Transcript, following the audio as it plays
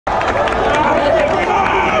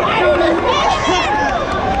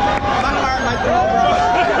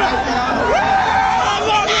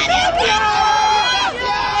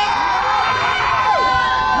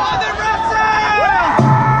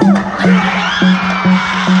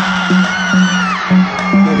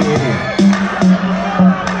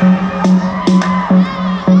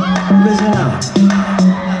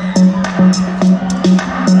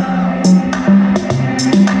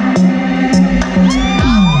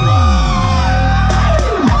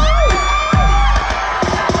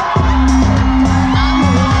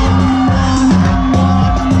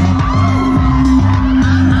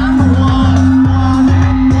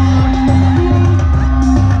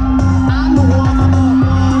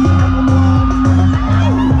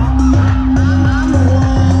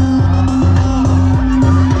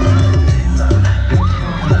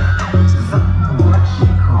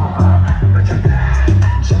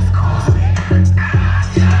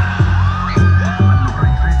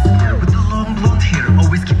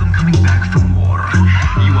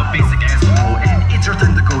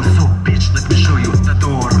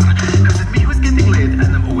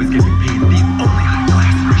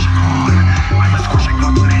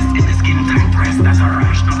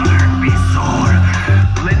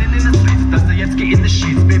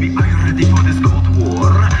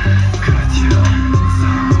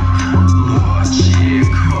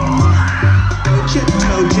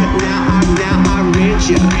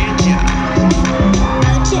You've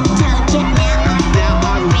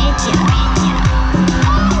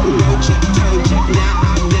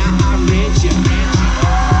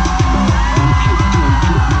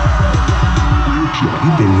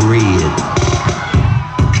been red.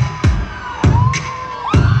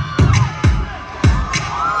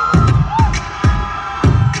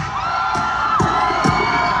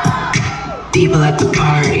 People at the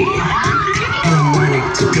party, and I'm running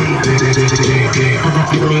today. Other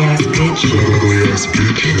ugly ass bitches,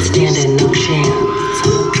 standing no chance.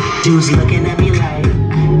 Dudes looking at me like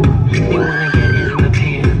they wanna get in my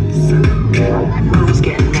pants. Who's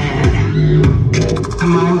getting mad?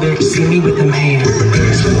 Come on, bitch, see me with them hands. With them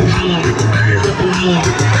hands, with them hands,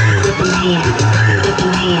 with them hands, with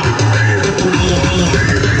them hands, with them hands.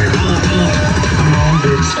 Come on,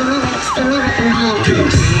 bitch. See me with them hands.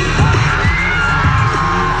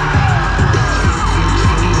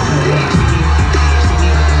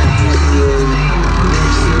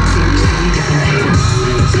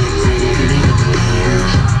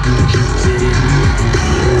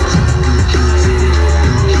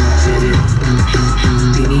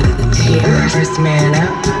 First man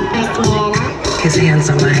up, his hands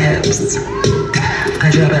on my hips.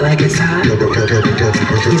 I drop it like it's hot.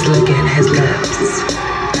 He's licking his lips.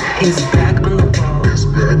 He's back on the wall.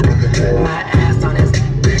 My ass on his.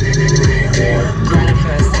 Running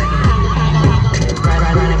for a second.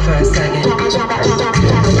 Running for a second.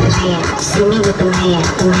 See me with them hands,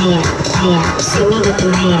 them hands. See me with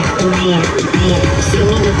them hands, them hands. See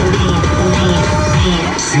me with them hands, them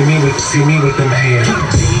hands. See me with them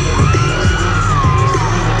hands.